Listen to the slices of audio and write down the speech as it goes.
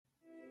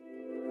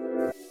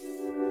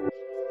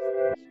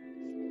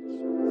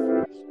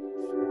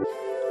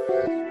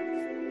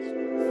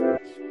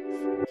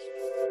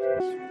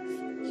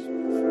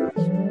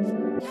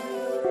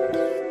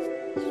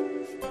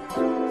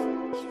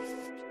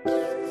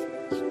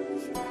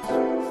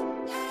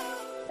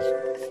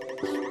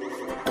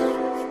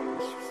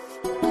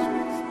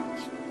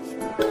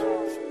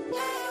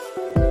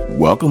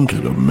Welcome to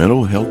the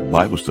Mental Health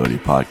Bible Study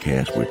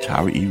Podcast with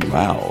Tyra E.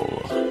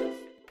 Rowell.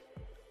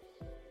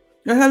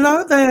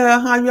 Hello there.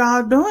 How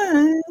y'all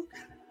doing?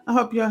 I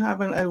hope you're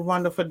having a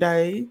wonderful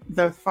day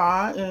thus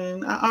far.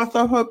 And I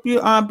also hope you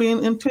are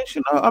being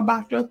intentional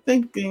about your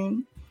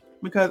thinking,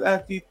 because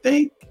as you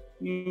think,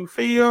 you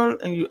feel,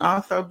 and you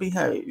also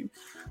behave.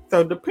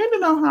 So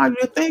depending on how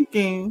you're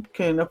thinking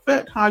can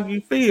affect how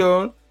you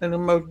feel, and it's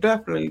most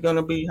definitely going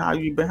to be how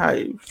you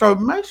behave. So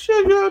make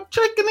sure you're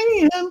checking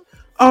in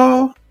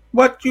on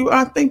what you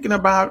are thinking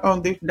about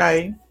on this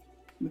day,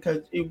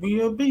 because it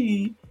will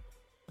be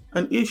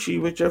an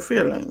issue with your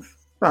feelings.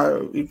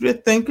 So if you're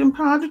thinking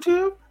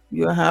positive,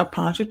 you'll have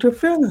positive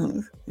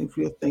feelings. If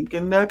you're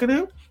thinking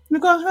negative, you're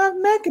going to have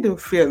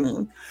negative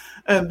feelings.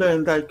 And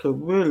then they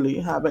could really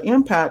have an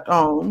impact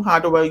on how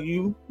the way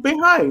you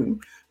behave.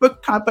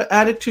 What type of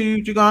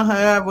attitude you're going to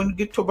have when you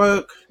get to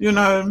work,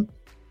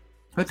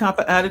 what type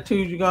of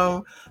attitude you're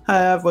going to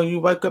have when you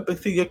wake up and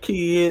see your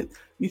kids,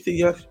 you see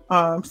your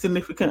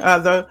significant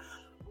other,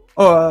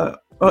 or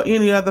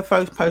any other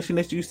first person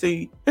that you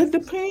see. It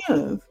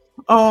depends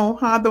on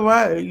how the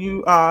way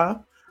you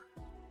are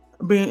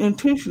being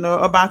intentional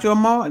about your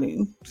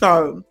morning.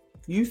 So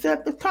you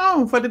set the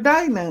tone for the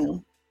day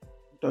now.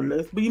 So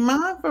let's be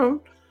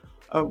mindful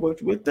of what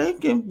we're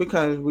thinking,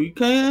 because we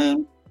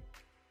can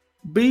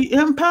be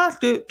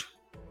impacted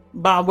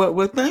by what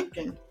we're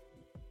thinking.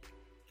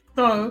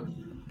 So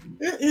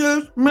it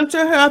is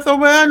Mental Health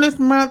Awareness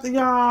Month,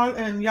 y'all,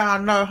 and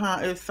y'all know how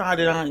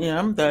excited I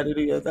am that it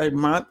is a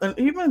month. And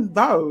even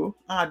though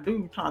I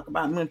do talk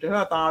about mental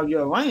health all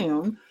year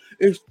round,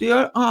 it's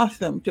still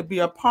awesome to be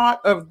a part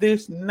of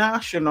this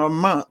national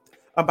month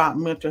about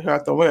mental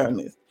health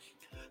awareness.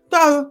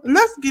 So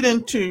let's get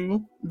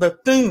into the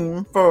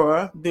theme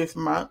for this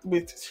month,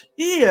 which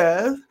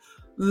is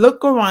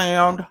Look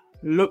Around,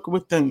 Look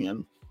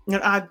Within.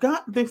 And I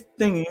got this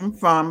theme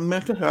from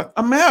Mental Health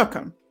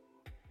America.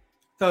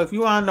 So if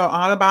you want to know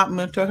all about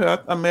Mental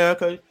Health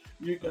America,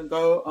 you can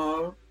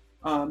go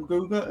on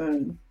Google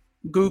and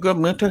Google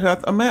Mental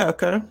Health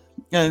America,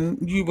 and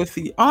you will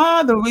see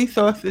all the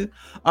resources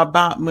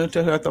about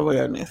mental health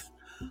awareness.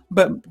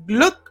 But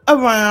look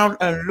around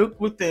and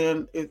look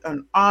within is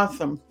an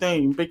awesome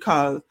thing,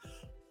 because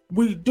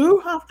we do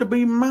have to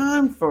be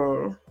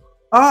mindful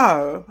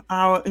of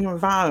our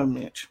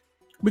environment,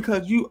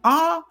 because you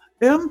are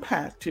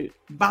impacted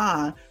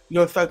by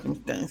your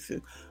circumstances,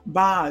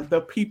 by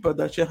the people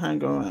that you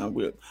hang around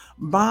with,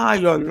 by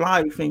your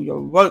life in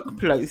your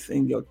workplace,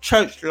 in your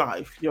church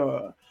life,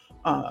 your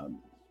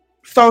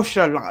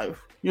social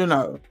life.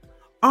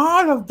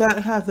 All of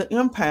that has an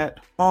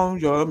impact on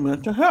your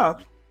mental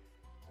health.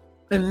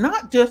 And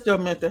not just your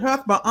mental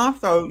health, but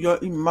also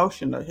your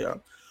emotional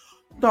health.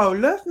 So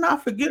let's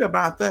not forget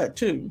about that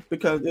too,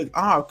 because it's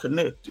all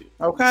connected,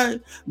 okay?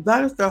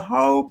 That is the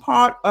whole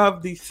part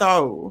of the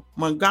soul.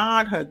 When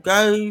God had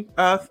gave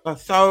us a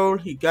soul,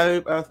 He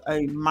gave us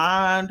a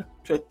mind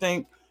to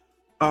think,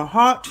 a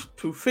heart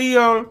to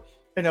feel,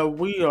 and a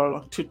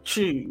will to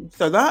choose.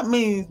 So that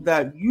means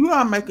that you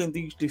are making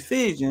these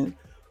decisions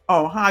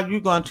on how you're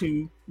going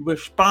to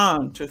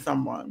respond to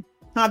someone,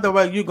 how the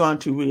way you're going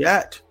to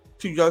react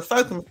to your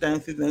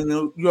circumstances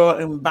and your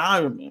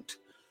environment.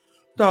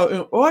 So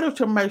in order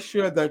to make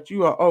sure that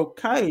you are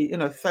okay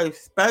in a safe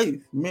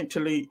space,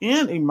 mentally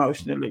and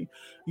emotionally,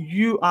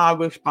 you are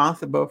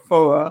responsible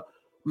for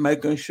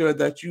making sure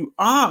that you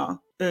are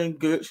in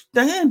good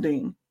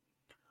standing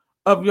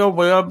of your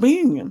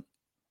well-being.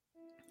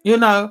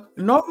 No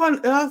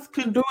one else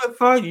can do it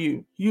for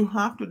you. You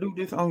have to do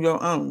this on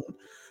your own.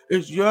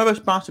 It's your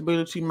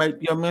responsibility to make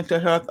your mental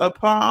health a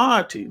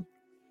priority.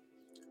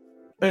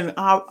 And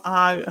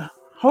I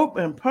hope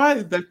and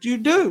pray that you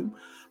do,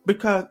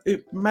 because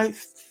it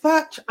makes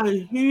such a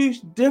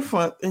huge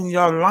difference in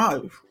your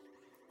life.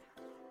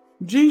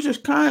 Jesus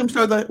came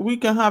so that we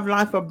can have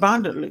life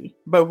abundantly,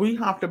 but we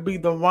have to be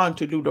the one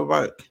to do the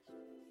work.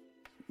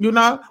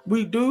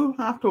 We do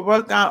have to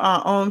work out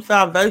our own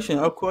salvation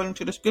according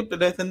to the scripture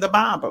that's in the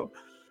Bible.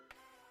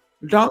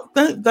 Don't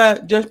think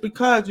that just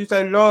because you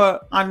say,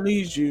 Lord, I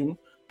need you,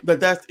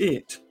 that's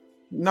it.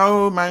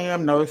 No,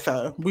 ma'am, no,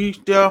 sir. We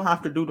still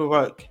have to do the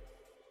work.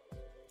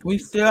 We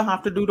still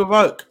have to do the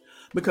work,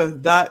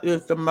 because that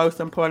is the most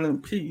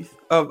important piece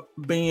of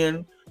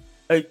being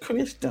a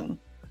Christian.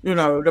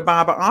 The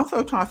Bible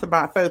also talks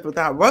about faith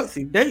without works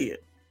is dead.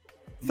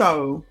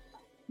 So,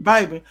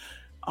 baby,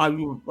 are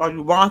you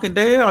walking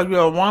dead? Are you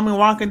a woman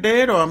walking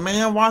dead or a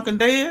man walking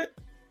dead?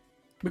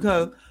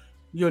 Because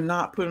you're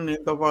not putting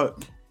in the work.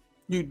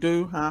 You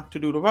do have to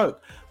do the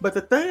work. But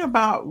the thing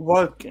about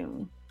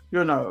working,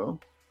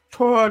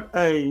 toward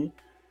a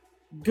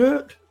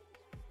good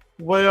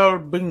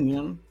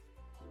well-being,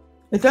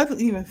 it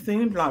doesn't even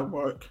seem like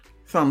work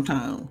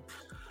sometimes,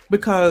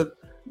 because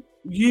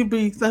you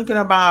be thinking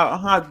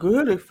about how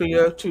good it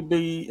feels to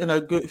be in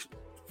a good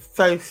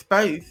safe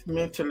space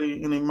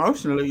mentally and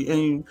emotionally,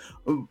 and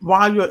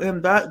while you're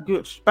in that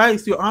good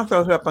space, you're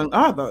also helping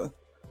others.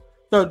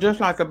 So just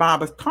like the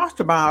Bible talks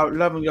about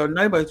loving your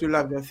neighbor as you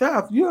love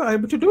yourself, you're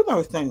able to do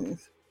those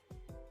things.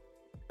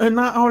 And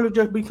not only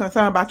just be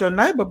concerned about your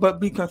neighbor, but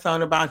be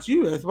concerned about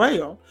you as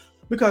well.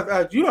 Because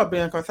as you are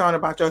being concerned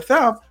about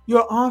yourself,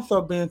 you're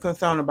also being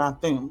concerned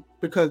about them,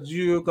 because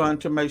you're going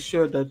to make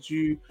sure that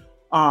you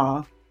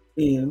are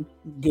in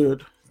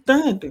good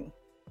standing,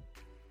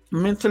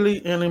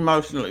 mentally and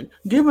emotionally,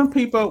 giving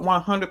people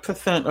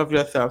 100% of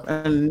yourself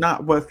and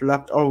not what's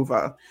left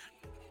over.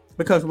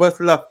 Because what's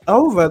left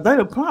over,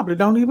 they probably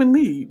don't even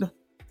need.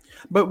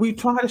 But we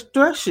try to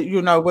stretch it,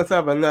 what's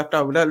ever left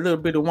over, that little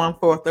bit of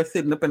 1/4 that's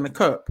sitting up in the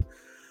cup.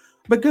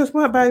 But guess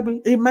what,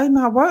 baby? It may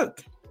not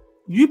work.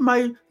 You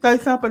may say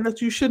something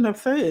that you shouldn't have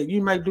said.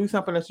 You may do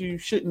something that you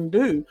shouldn't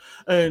do.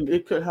 And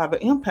it could have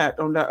an impact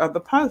on that other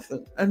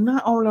person. And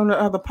not only on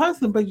the other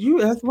person, but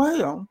you as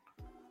well.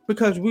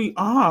 Because we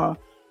are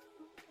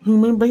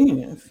human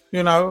beings,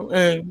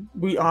 and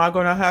we are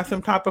going to have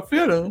some type of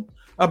feeling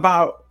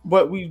about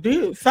what we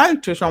did say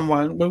to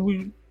someone when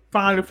we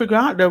finally figure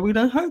out that we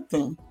didn't hurt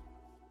them.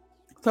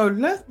 So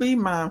let's be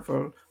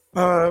mindful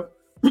of,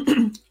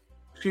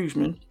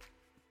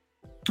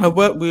 of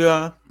what we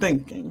are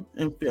thinking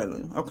and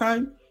feeling,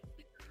 okay?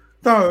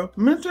 So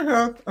Mental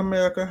Health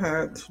America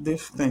has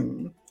this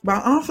thing.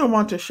 But I also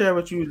want to share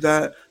with you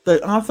that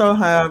they also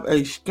have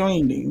a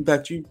screening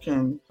that you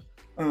can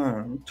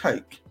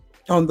take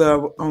on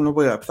the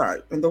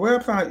website. And the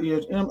website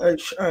is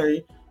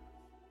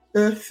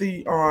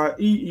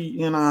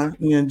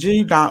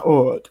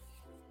MHASCREENING.org.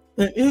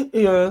 And it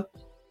is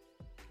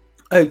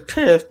a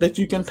test that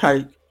you can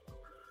take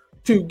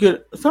to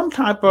get some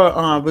type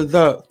of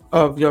result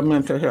of your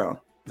mental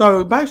health.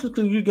 So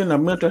basically you get a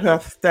mental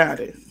health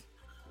status.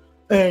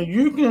 And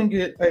you can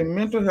get a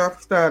mental health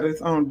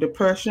status on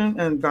depression,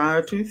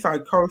 anxiety,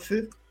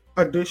 psychosis,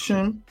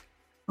 addiction.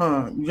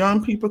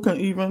 Young people can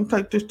even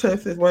take this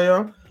test as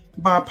well.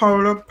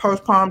 Bipolar,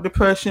 postpartum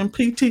depression,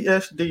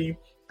 PTSD,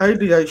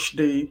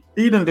 ADHD,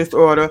 eating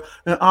disorder,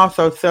 and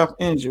also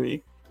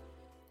self-injury.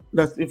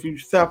 That's if you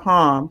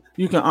self-harm,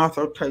 you can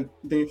also take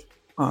this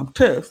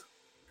test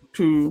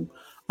to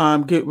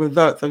get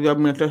results of your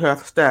mental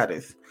health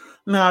status.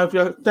 Now, if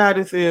your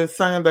status is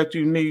saying that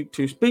you need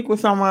to speak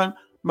with someone,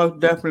 most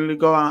definitely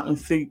go out and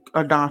seek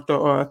a doctor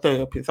or a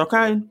therapist,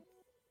 okay?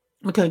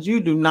 Because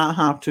you do not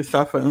have to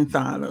suffer in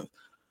silence.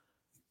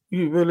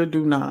 You really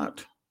do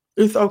not.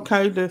 It's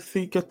okay to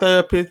seek a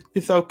therapist.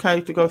 It's okay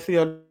to go see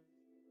a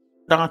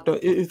doctor.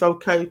 It is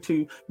okay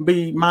to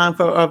be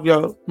mindful of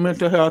your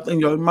mental health and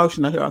your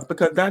emotional health,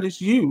 because that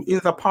is you.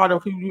 It's a part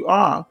of who you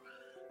are.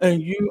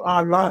 And you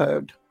are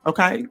loved,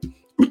 okay?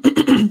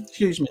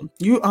 Excuse me.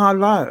 You are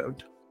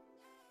loved.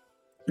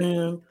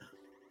 And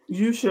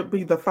you should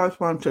be the first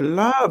one to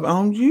love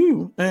on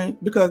you, and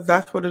because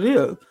that's what it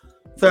is.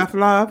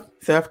 Self-love,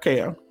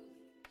 self-care.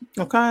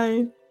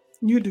 Okay?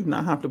 You do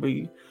not have to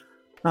be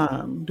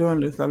doing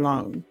this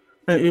alone.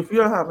 And if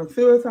you're having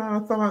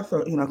suicidal thoughts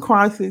or in a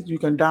crisis, you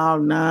can dial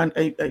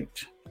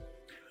 988.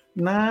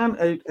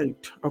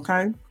 988,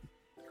 okay?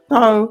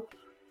 So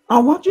I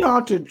want you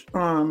all to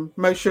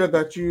make sure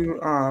that you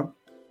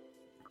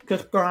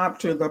subscribe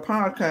to the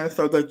podcast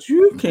so that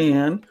you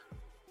can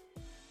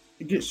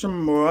get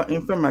some more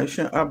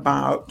information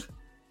about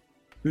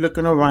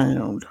looking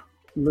around,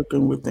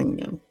 looking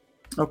within.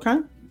 Okay?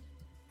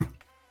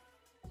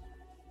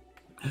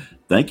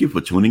 Thank you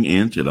for tuning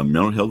in to the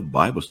Mental Health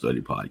Bible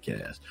Study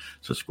Podcast.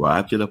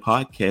 Subscribe to the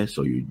podcast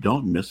so you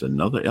don't miss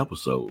another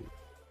episode.